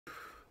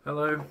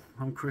Hello,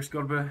 I'm Chris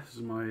Godber. This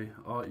is my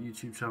art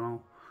YouTube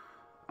channel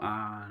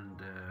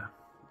and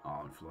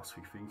art and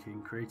philosophy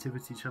thinking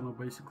creativity channel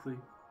basically.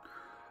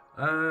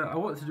 I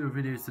wanted to do a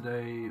video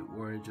today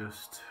where I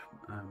just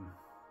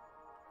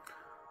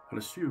had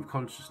a stream of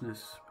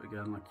consciousness,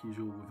 again like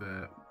usual, with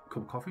a cup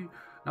of coffee.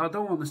 Now I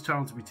don't want this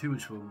channel to be too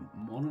much of a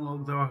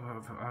monologue though. I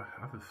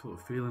have a sort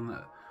of feeling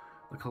that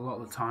like a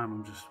lot of the time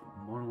I'm just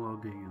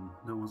monologuing and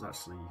no one's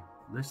actually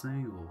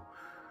listening or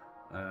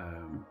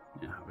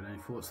having any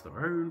thoughts of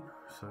their own.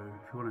 So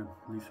if you want to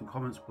leave some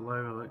comments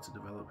below, I like to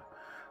develop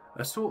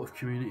a sort of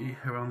community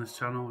around this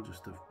channel,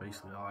 just of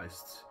basically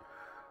artists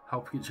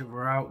helping each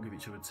other out, give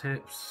each other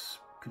tips,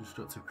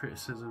 constructive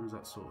criticisms,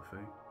 that sort of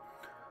thing.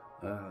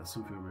 That's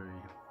something I'm really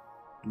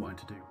wanting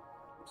to do.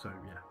 So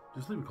yeah,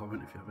 just leave a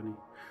comment if you have any.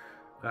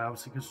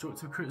 Obviously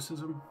constructive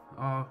criticism,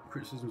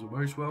 criticisms are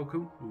most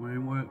welcome on my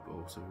own work, but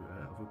also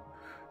other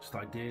just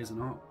ideas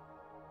and art.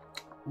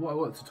 What I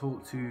wanted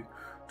to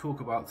talk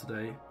about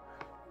today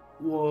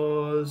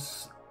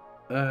was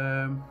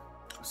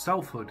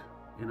selfhood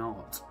in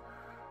art.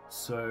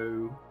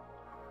 So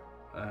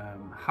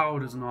how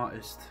does an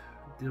artist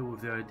deal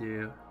with the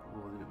idea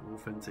or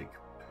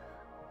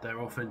their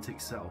authentic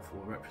self,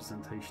 or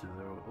representation of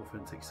their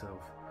authentic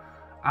self,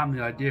 and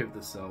the idea of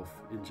the self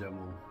in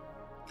general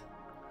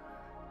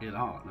in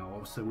art? Now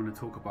obviously I'm going to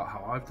talk about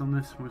how I've done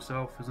this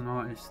myself as an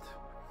artist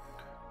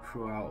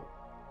throughout,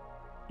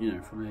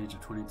 from the age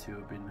of 22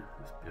 I've been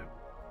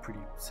a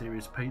pretty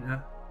serious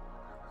painter.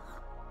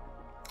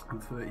 I'm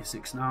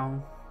 36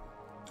 now,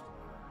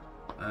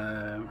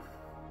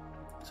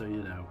 so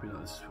I've been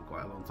at this for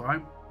quite a long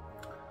time.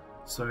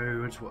 So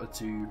I just wanted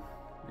to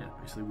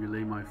basically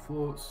relay my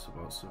thoughts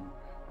about some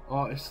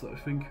artists that I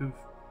think have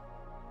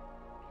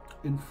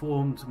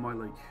informed my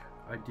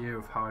idea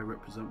of how I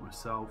represent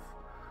myself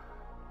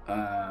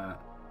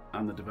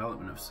and the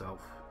development of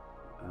self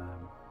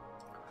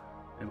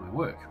in my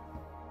work.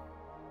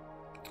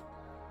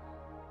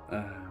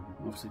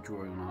 Obviously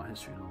drawing on art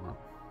history and all that.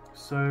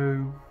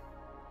 So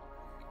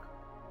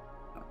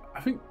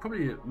I think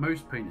probably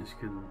most painters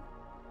can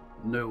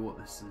know what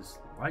this is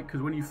like,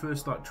 because when you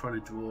first start trying to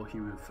draw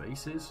human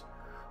faces,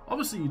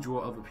 obviously you draw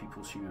other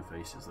people's human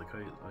faces.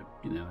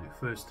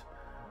 First,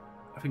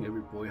 I think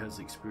every boy has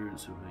the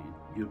experience of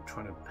you're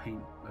trying to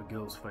paint a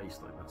girl's face.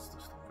 Like that's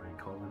just a very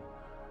common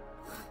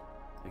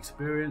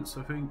experience,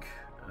 I think.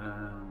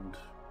 And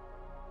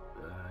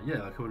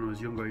like when I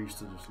was younger, I used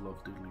to just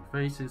love doodling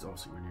faces.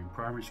 Obviously, when you're in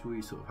primary school,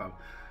 you sort of have.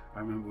 I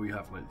remember we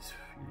have like this.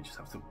 You just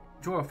have to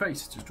draw a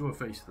face. Just draw a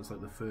face. That's like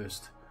the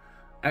first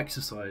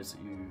exercise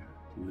that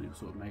you're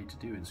sort of made to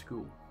do in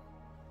school.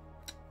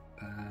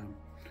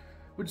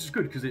 Which is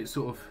good because it's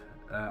sort of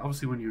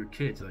obviously when you're a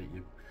kid,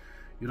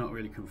 you're not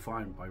really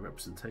confined by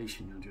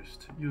representation.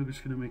 You're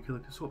just going to make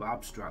like a sort of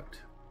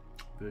abstract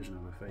version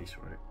of a face,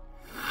 right?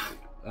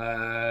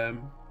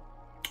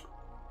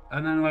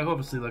 And then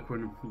obviously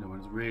when when I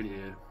was really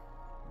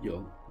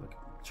young, like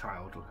a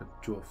child, I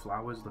draw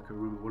flowers. I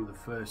remember one of the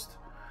first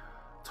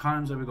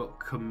times I ever got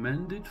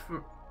commended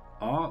for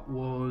art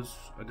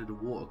was I did a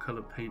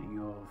watercolor painting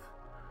of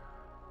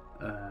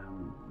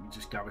we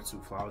just gathered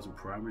some flowers in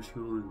primary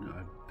school and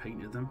I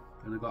painted them,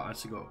 and I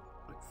actually got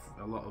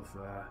a lot of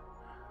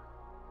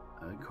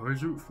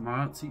encouragement from my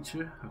art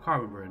teacher. I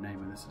can't remember her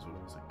name, and this is when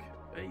I was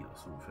 8 or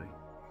something.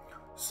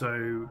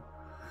 So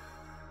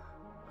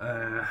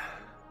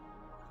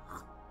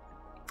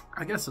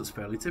I guess that's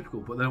fairly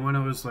typical. But then when I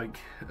was a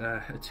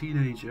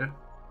teenager,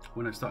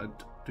 when I started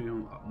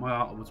doing my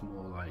art, was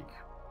more like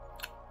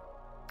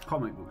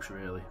comic books,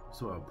 really,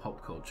 sort of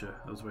pop culture.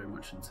 I was very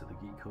much into the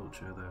geek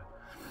culture, the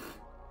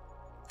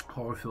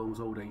horror films,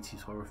 old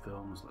 80s horror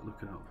films,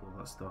 looking out for all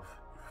that stuff.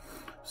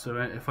 So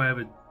if I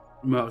ever,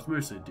 I was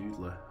mostly a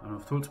doodler, and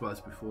I've talked about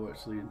this before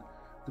actually in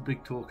the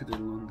big talk I did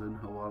in London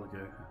a while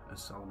ago at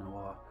Sal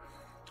Noir.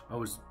 I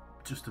was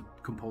just a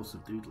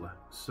compulsive doodler.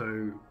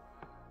 So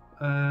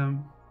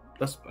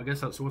I guess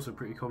that's also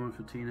pretty common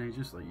for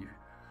teenagers.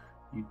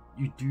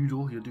 You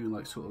doodle, you're doing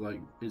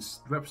it's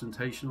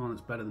representational and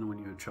it's better than when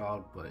you're a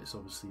child, but it's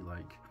obviously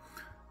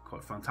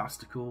quite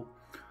fantastical.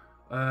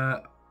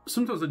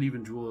 Sometimes I'd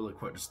even draw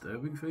quite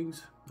disturbing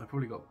things. I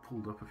probably got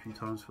pulled up a few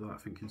times for that, I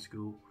think, in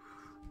school.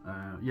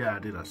 Yeah, I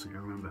did actually. I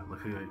remember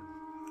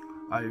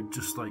I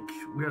just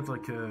we had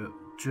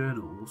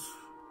journals,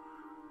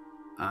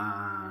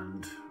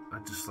 and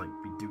I'd just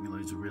be doing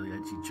loads of really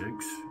edgy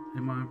jokes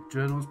in my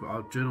journals, but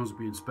our journals would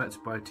be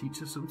inspected by a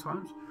teacher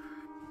sometimes.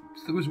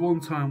 So there was one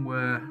time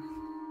where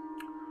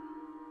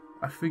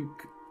I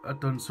think I'd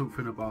done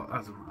something about,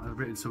 I'd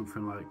written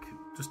something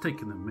just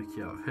taking the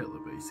mickey out of Hitler,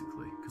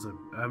 basically, because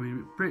I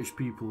mean British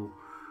people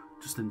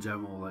just in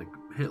general,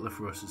 Hitler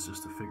for us is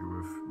just a figure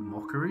of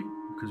mockery,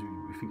 because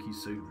we think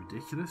he's so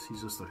ridiculous.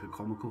 He's just a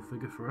comical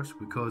figure for us,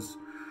 because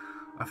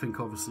I think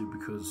obviously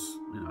because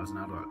as an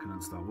adult I can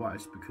understand why.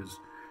 It's because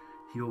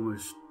he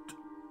almost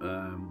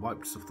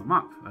wiped us off the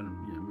map,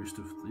 and most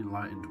of the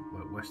enlightened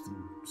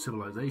Western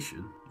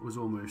civilization was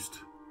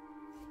almost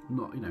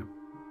not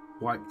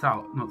wiped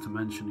out. Not to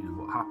mention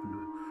what happened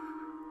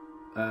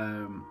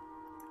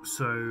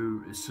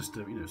So it's just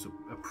a, it's an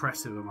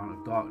oppressive amount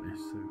of darkness.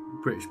 So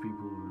British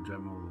people in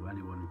general, or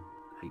anyone who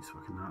hates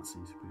fucking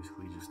Nazis,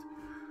 basically just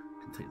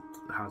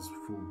has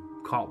full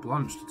carte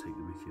blanche to take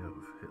the mickey out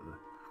of Hitler.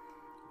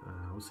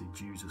 Obviously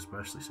Jews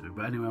especially so.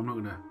 But anyway, I'm not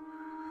gonna.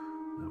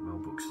 Mel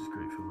Brooks is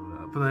great for all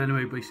that. But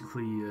anyway,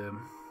 basically,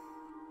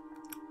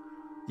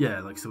 yeah,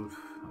 like sort of,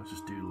 I was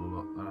just doodle a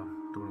lot. I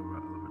don't want to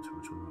write a little bit too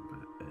much on that,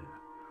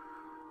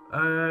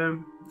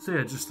 but so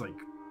yeah, just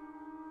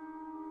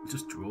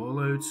draw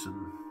loads,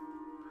 and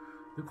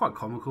they're quite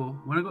comical.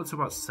 When I got to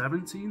about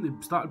 17, they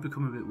started to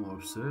become a bit more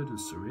absurd and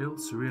surreal.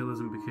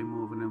 Surrealism became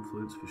more of an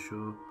influence for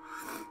sure,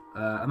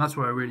 and that's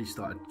where I really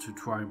started to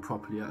try and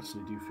properly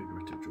actually do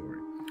figurative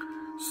drawing.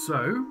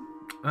 So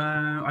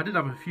I did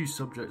have a few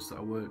subjects that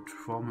I worked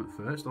from at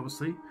first.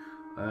 Obviously,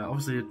 I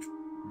was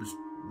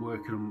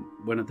working on,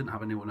 when I didn't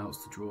have anyone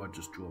else to draw, I'd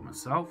just draw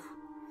myself.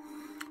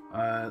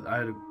 I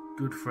had a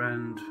good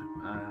friend,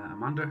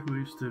 Amanda, who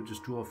used to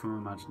just draw from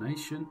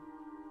imagination.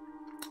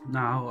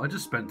 Now I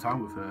just spent time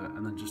with her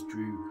and then just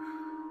drew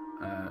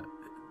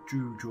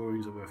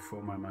drawings of her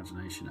from my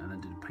imagination, and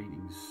then did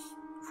paintings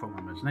from my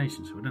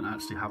imagination. So I didn't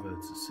actually have her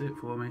to sit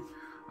for me.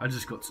 I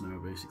just got to know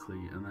her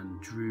basically, and then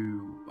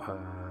drew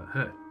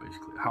her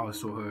basically, how I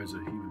saw her as a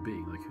human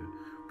being, like her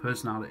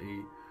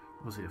personality,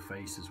 obviously her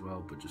face as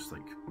well, but just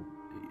like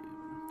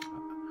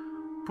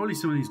probably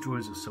some of these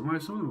drawings are somewhere.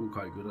 Some of them were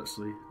quite good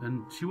actually,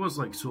 and she was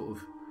like sort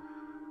of,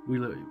 we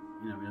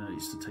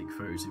used to take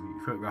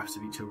photographs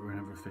of each other and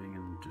everything,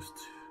 and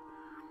just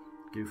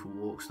go for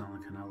walks down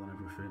the canal and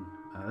everything.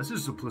 This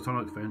is a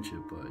platonic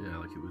friendship, but yeah,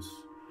 like it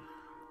was.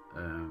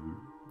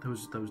 There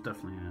was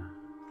definitely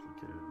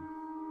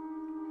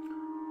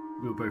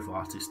we were both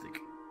artistic,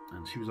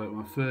 and she was like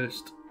my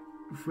first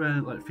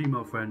friend, like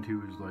female friend who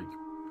was like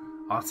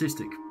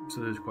artistic.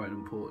 So it was quite an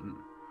important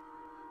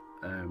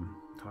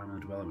time in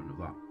the development of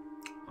that,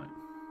 like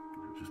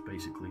just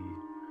basically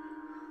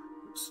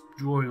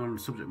drawing on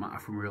subject matter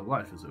from real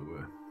life, as it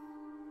were.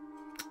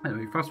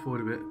 Anyway, fast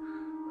forward a bit.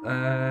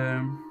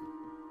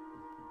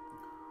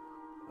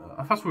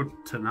 I fast forward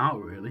to now,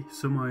 really.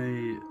 So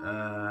my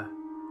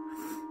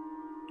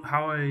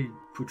how I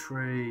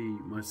portray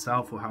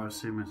myself, or how I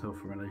see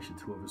myself in relation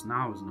to others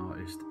now as an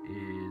artist,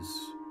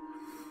 is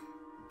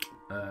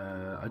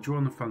I draw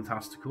on the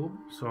fantastical.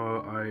 So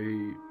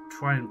I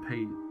try and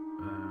paint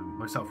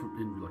myself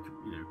in like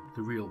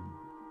the real,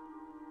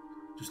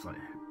 just like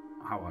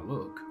how I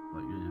look,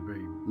 like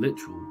very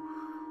literal.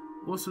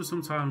 Also,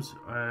 sometimes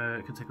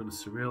I can take on a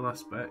surreal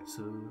aspect.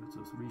 So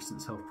the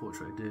recent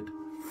self-portrait I did,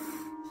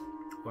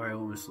 where I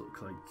almost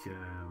look like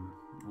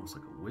almost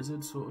like a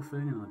wizard sort of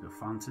thing, in like a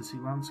fantasy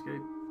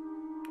landscape.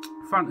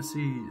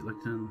 Fantasy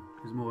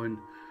is more in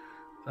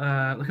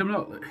like I'm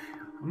not like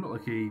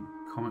a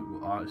comic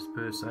book artist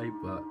per se,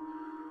 but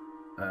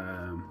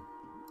I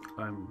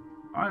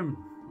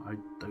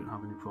don't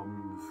have any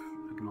problem with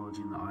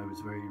acknowledging that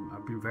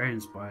I've been very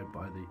inspired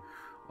by the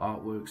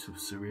artworks of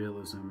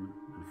surrealism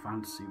and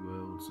fantasy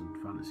worlds and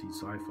fantasy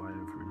sci-fi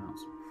and everything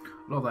else. A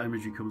lot of that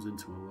imagery comes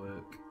into my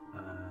work.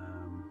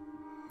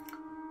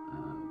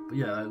 But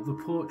yeah, the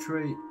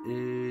portrait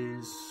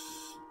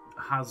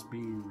has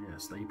been a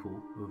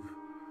staple of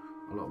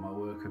a lot of my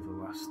work over the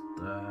last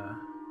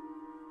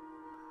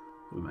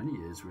many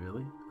years,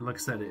 really. And like I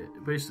said,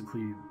 it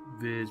basically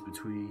veers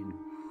between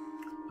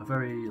a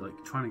very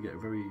trying to get a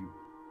very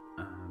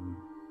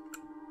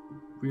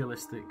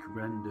realistic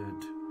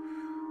rendered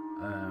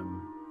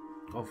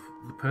of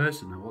the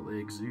person and what they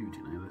exude.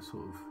 They're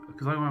sort of,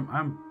 because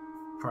I'm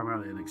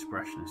primarily an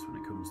expressionist when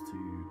it comes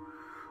to.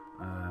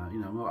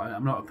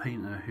 I'm not a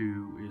painter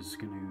who is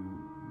going to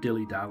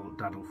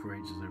dilly-daddle for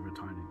ages over a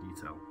tiny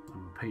detail.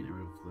 I'm a painter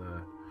of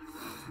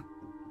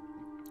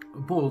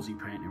a ballsy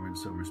painter in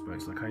some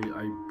respects. Like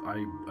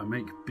I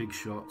make big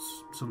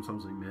shots.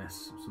 Sometimes they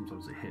miss.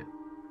 Sometimes they hit.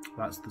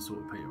 That's the sort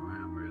of painter I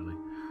am, really.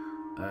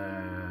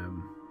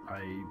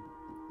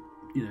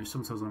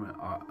 Sometimes I'm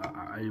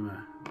an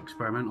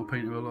experimental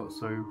painter a lot.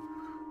 So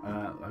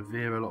I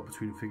veer a lot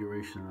between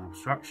figuration and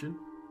abstraction.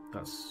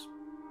 That's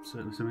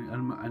certainly something.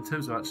 And in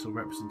terms of actual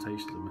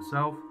representations of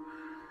myself,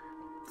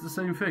 it's the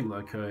same thing.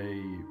 Like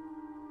I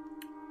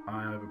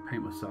either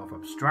paint myself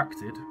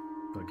abstracted,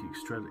 like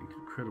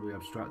incredibly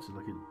abstracted.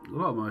 Like a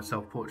lot of my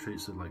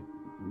self-portraits are like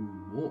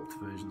warped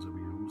versions of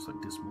me, almost like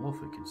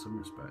dysmorphic in some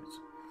respects.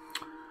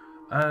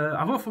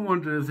 I've often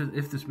wondered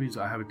if this means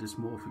that I have a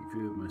dysmorphic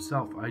view of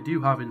myself. I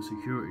do have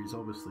insecurities,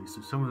 obviously.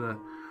 So some of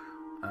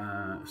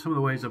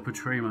the ways I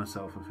portray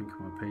myself, I think,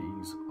 in my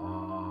paintings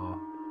are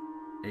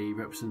a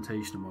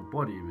representation of my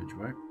body image,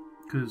 right?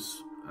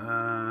 Because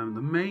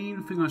the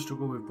main thing I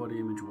struggle with body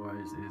image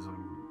wise is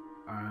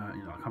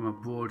I'm a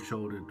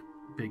broad-shouldered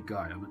big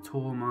guy. I'm a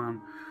tall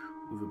man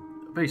with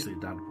basically a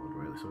dad bod,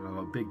 really. So I've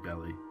got a big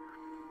belly.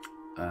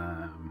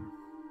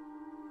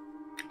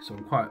 So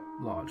I'm quite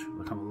large.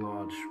 Like I'm a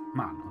large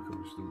man.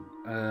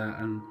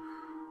 And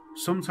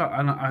sometimes,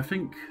 and I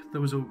think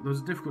there was a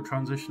difficult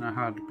transition I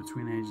had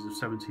between the ages of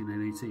 17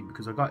 and 18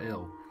 because I got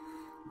ill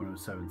when I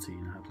was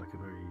 17. I had like a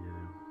very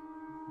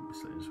a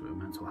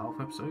mental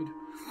health episode,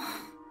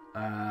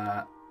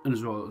 And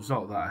as a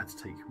result of that, I had to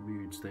take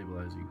mood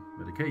stabilising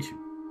medication,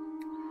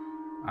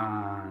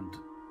 and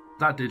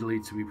that did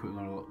lead to me putting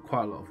on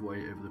quite a lot of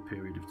weight over the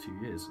period of 2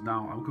 years.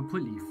 Now I'm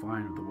completely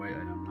fine with the weight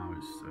I am now.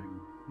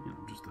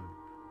 I'm just a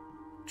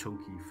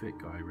chunky, fit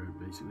guy,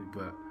 basically.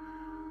 But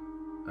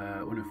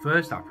when it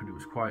first happened, it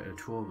was quite a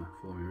trauma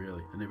for me,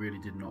 really, and it really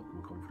did knock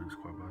my confidence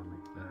quite badly.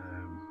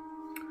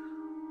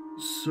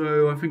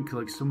 So I think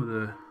like some of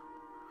the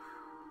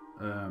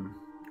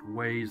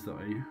ways that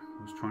I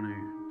was trying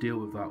to deal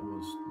with that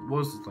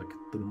was like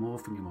the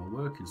morphing in my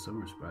work in some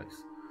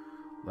respects.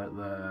 Like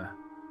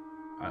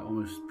I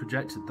almost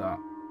projected that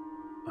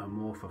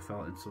morph I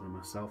felt in sort of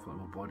myself, like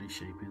my body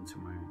shape into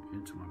my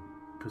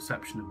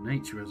perception of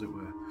nature, as it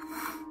were.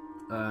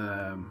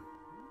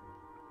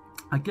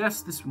 I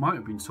guess this might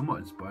have been somewhat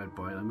inspired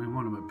by,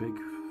 one of my big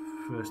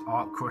first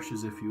art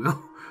crushes, if you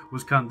will,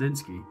 was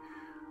Kandinsky.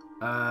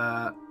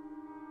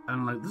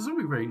 And like, there's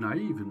something very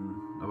naive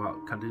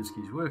about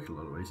Kandinsky's work in a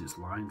lot of ways. It's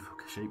line,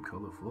 shape,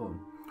 colour,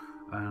 form.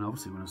 And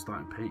obviously when I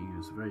started painting, it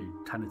was a very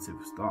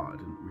tentative start. I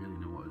didn't really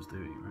know what I was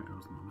doing, right? I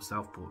was a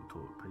self-taught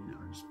painter.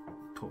 I just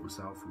taught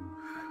myself and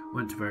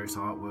went to various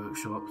art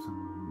workshops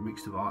and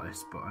mixed with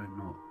artists, but I'm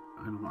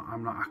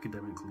not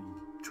academically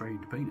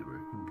trained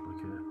painter. I'm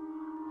like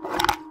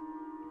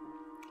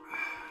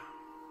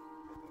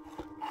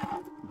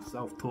a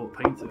self-taught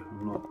painter.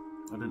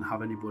 I didn't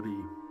have anybody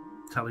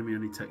telling me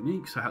any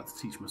techniques. I had to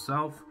teach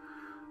myself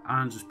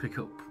and just pick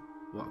up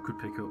what I could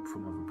pick up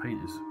from other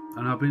painters.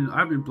 And I've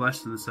been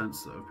blessed in the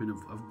sense that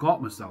I've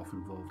got myself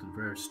involved in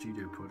various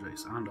studio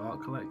projects and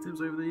art collectives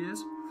over the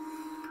years,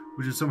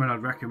 which is something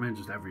I'd recommend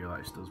just every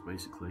artist does,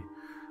 basically.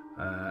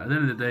 At the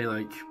end of the day,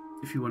 like,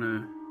 if you want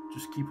to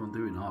just keep on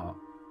doing art,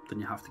 then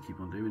you have to keep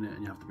on doing it,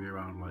 and you have to be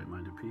around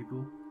like-minded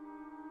people.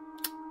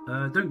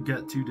 Don't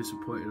get too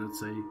disappointed, I'd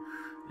say,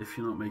 if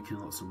you're not making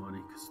lots of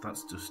money, because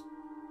that's just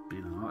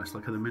being an artist.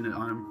 Like, at the minute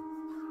I'm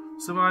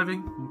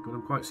surviving, but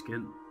I'm quite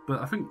skint.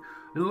 But I think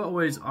in a lot of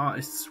ways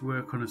artists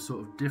work on a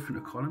sort of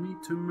different economy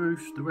to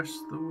most the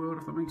rest of the world,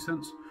 if that makes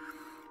sense.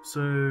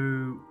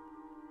 So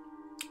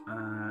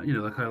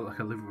like I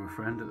live with a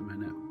friend at the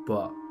minute,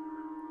 but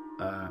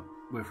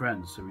we're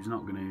friends, so he's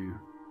not gonna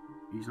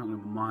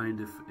mind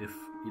if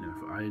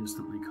I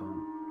instantly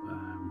can't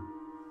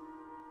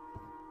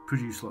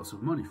produce lots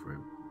of money for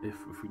him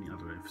if we need, I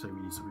don't know, if say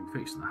we need something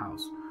fixed in the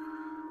house.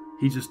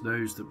 He just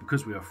knows that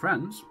because we are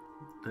friends,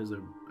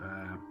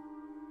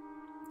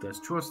 there's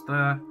trust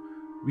there,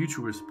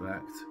 mutual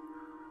respect,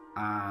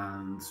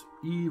 and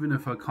even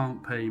if I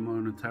can't pay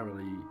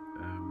monetarily,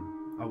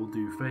 I will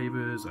do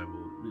favours. I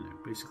will,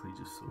 basically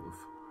just sort of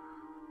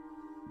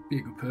be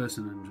a good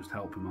person and just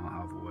help him out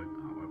however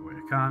way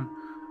I can,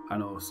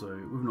 and also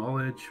with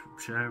knowledge,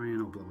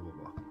 sharing, or blah blah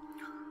blah blah.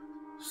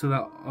 So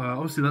that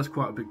obviously that's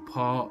quite a big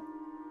part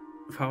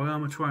of how I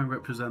am. I try and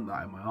represent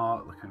that in my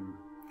art. Like I'm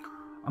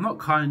not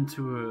kind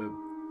to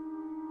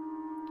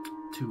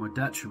my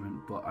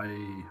detriment, but I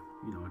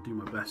do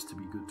my best to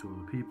be good to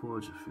other people. I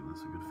just think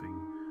that's a good thing.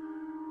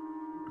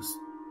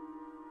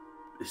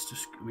 It's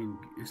just,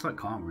 it's like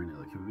karma, isn't it?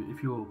 Like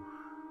if you're,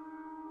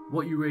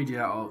 what you radiate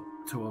out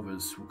to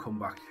others will come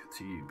back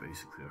to you,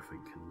 basically. I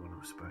think in one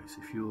respects.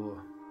 If you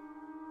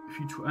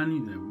try,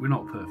 and we're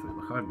not perfect.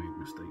 Like, I've made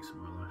mistakes in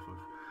my life.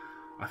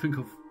 I think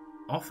I've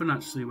often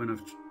actually, when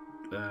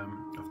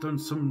I've done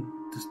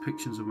some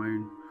depictions of my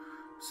own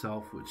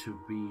self which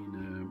have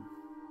been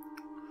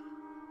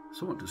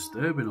somewhat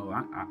disturbing or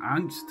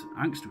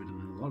angst-ridden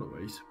in a lot of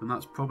ways, and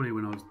that's probably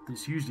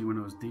it's usually when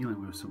I was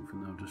dealing with something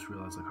that I've just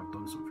realised like I've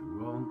done something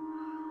wrong,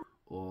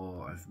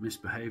 or I've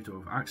misbehaved, or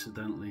I've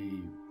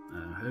accidentally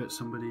hurt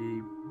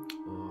somebody,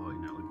 or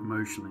like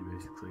emotionally,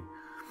 basically,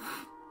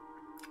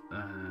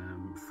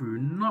 through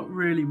not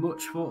really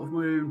much fault of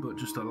my own, but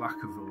just a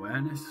lack of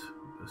awareness.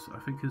 I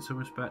think in some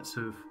respects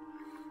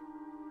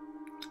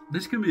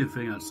this can be a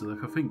thing, actually.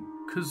 Like, I think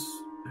because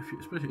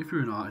especially if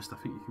you're an artist, I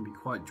think you can be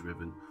quite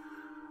driven.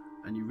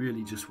 And you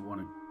really just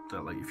want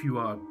to, like, if you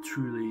are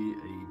truly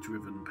a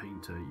driven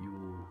painter, you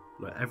will,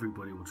 like,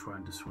 everybody will try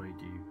and dissuade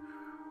you,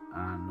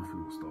 and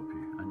nothing will stop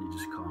you, and you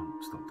just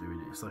can't stop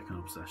doing it. It's like an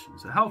obsession.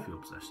 It's a healthy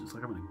obsession. It's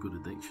like having a good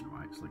addiction,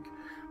 right? It's like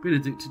being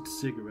addicted to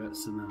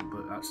cigarettes,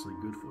 but actually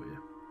good for you.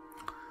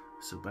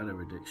 It's a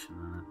better addiction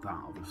than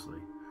that,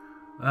 obviously.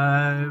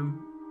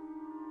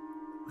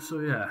 So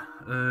yeah,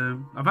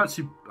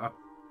 I've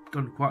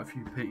done quite a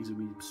few paintings of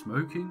me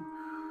smoking.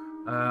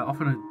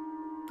 Often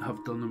I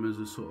have done them as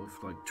a sort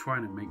of like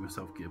trying to make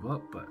myself give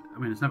up, but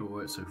it's never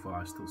worked so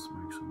far. I still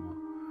smoke somewhat.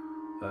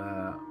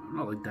 I'm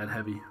not like dead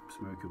heavy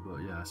smoker,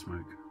 but yeah, I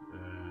smoke.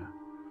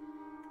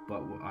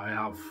 But I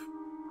have,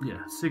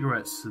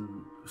 cigarettes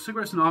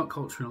and art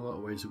culture in a lot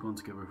of ways have gone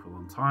together for a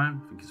long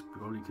time. I think it's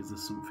probably because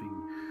there's something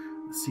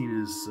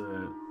seen as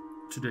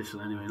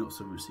traditional anyway, not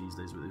so much these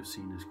days, but they're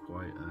seen as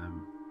quite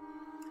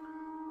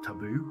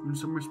taboo in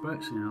some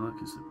respects. Like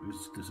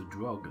there's a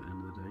drug at the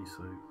end of the day,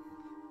 so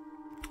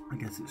I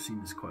guess it's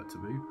seen as quite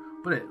taboo,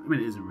 but it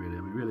isn't really.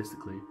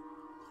 Realistically,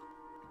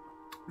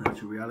 the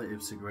actual reality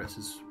of cigarettes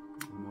is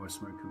the more I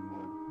smoke, the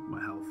more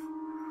my health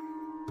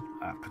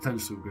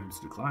potentially will go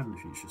into decline in the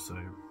future. So,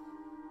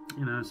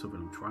 you know, something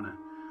I'm trying to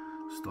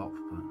stop,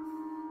 but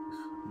it's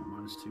not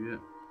managed to yet.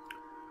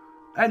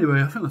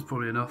 Anyway, I think that's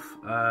probably enough.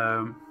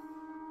 A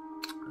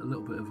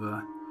little bit of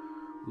a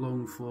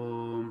long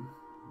form,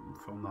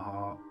 from the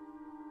heart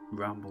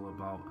ramble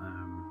about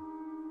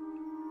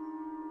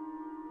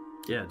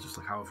yeah, just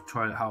like how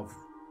I've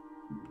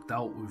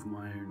dealt with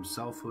my own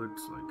selfhood,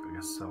 like I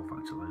guess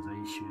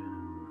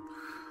self-actualization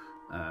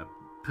and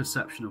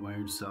perception of my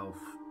own self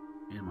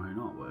in my own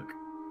artwork.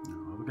 You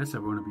know, I guess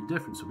everyone would be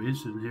different, so I'd be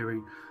interested in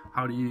hearing,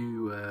 how do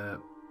you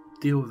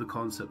deal with the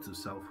concept of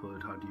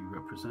selfhood? How do you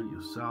represent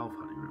yourself?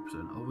 How do you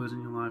represent others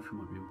in your life who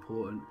might be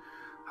important?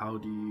 How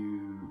do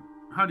you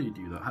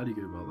do that? How do you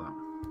go about that?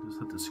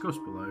 Just discuss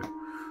below.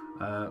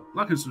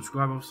 Like and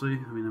subscribe, obviously.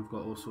 I mean, I've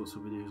got all sorts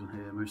of videos on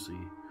here, mostly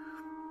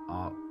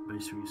art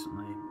based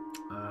recently.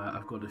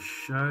 I've got a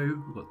show.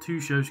 I've got 2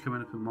 shows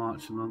coming up in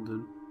March in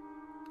London.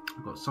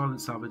 I've got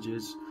Silent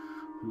Savages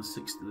on the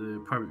 6th, the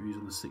private views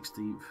on the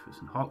 16th. It's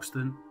in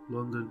Hoxton,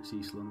 London. It's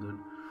East London.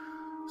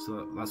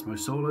 So that's my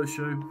solo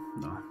show.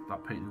 No,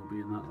 that painting will be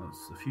in that.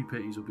 That's a few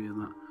paintings will be in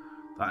that.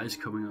 That is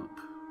coming up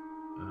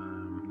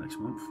next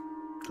month.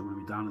 So I'm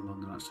going to be down in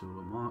London actually all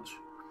in March.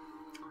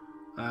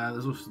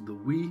 There's also the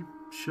Wee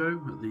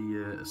show at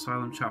the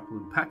Asylum Chapel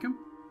in Peckham.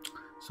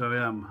 So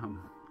yeah, I'm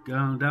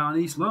going down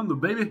East London,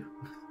 baby.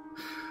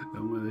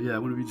 And yeah,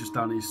 I'm going to be just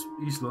down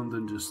East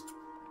London, just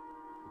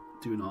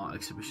doing art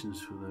exhibitions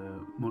for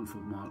the month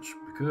of March,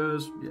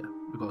 because yeah,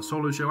 we've got a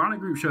solo show and a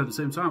group show at the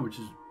same time, which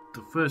is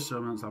the first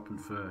time that's happened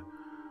for,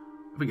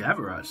 I think,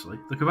 ever actually.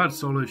 Like, I've had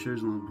solo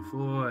shows in London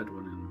before. I had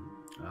one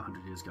in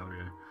 100 Years Gallery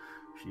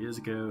a few years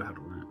ago. I had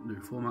one at New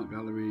Format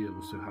Gallery. I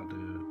also had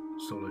a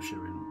solo show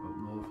up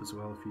north as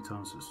well a few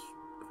times. I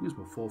think it's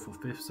my 4th or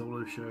 5th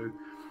solo show.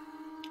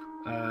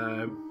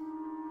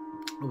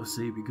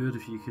 Obviously, it'd be good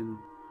if you can,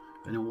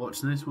 if anyone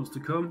watching this wants to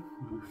come,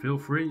 feel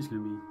free. It's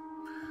going to be,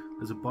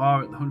 there's a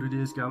bar at the 100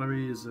 Years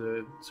Gallery. It's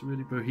a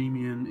really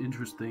bohemian,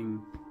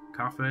 interesting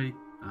cafe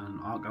and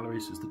art gallery.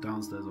 So it's the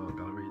downstairs art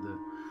gallery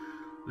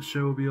the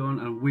show will be on,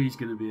 and Wee's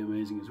going to be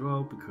amazing as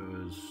well,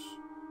 because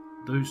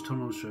those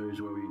tunnel shows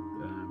where we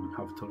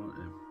have tunnel,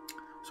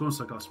 it's almost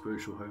like our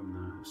spiritual home,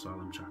 the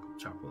Asylum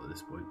Chapel at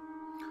this point.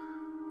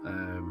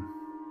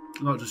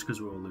 Not just because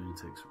we're all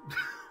lunatics,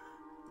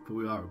 but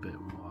we are a bit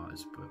more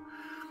artists.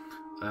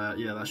 But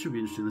yeah, that should be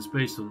interesting. It's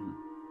based on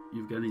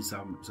Yevgeny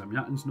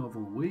Zamyatin's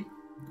novel We,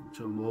 which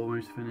I'm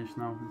almost finished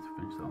now. I need to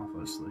finish that off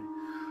actually.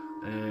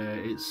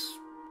 It's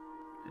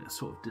a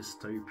sort of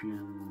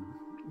dystopian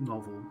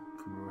novel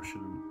from a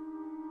Russian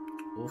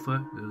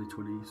author, early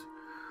 20s.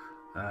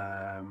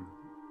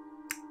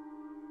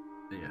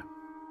 Yeah.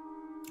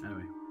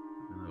 Anyway,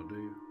 that'll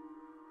do.